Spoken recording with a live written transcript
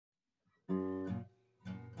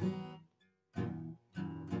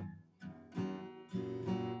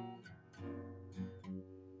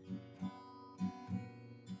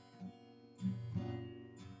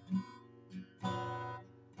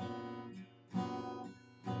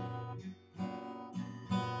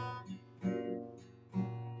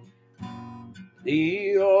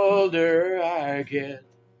The older I get,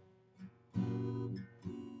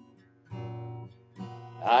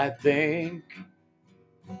 I think,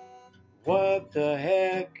 what the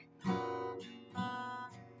heck?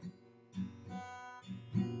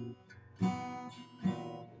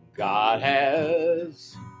 God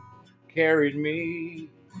has carried me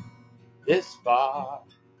this far,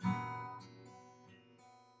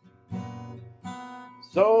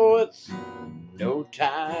 so it's no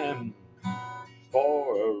time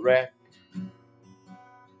for a wreck.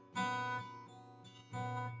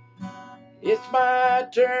 It's my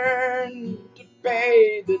turn to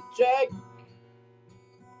pay the check.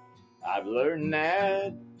 I've learned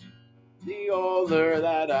that the older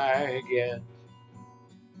that I get,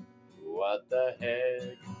 what the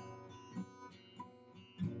heck?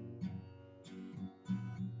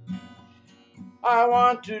 I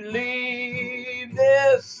want to leave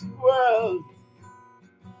this world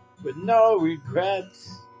with no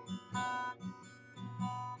regrets.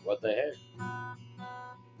 What the heck?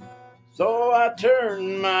 So I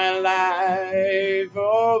turn my life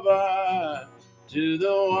over to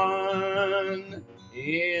the one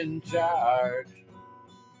in charge.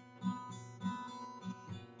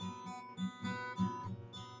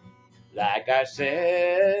 Like I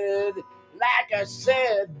said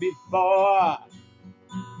before,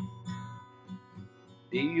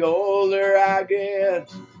 the older I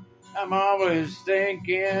get, I'm always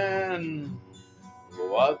thinking,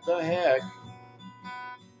 what the heck?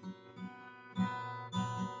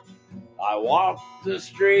 I walk the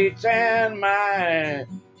streets and my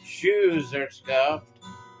shoes are scuffed.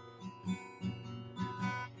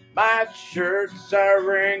 My shirts are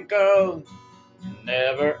wrinkled,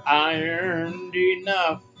 never ironed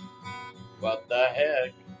enough. What the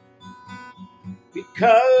heck?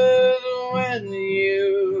 Because when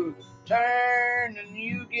you turn and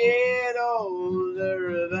you get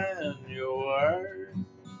older than you were,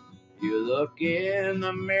 you look in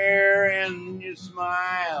the mirror and you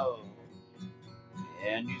smile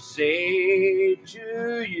and you say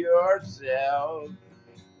to yourself,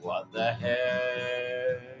 what the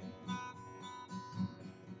heck?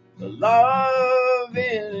 The love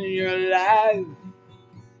in your life,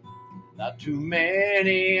 not too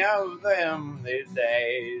many of them these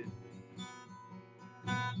days.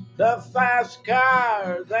 The fast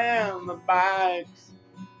cars and the bikes,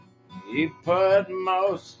 you put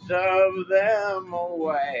most of them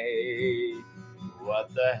away.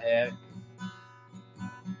 What the heck?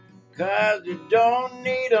 'Cause you don't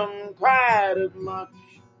need them quite as much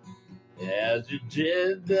as you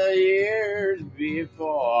did the years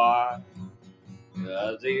before.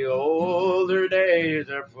 'Cause the older days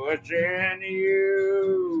are pushing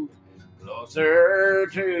you closer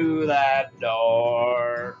to that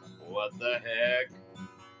door. What the heck?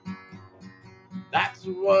 That's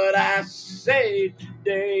what I say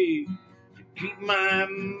today to keep my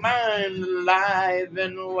mind alive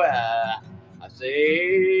and well. I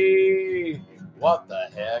say, what the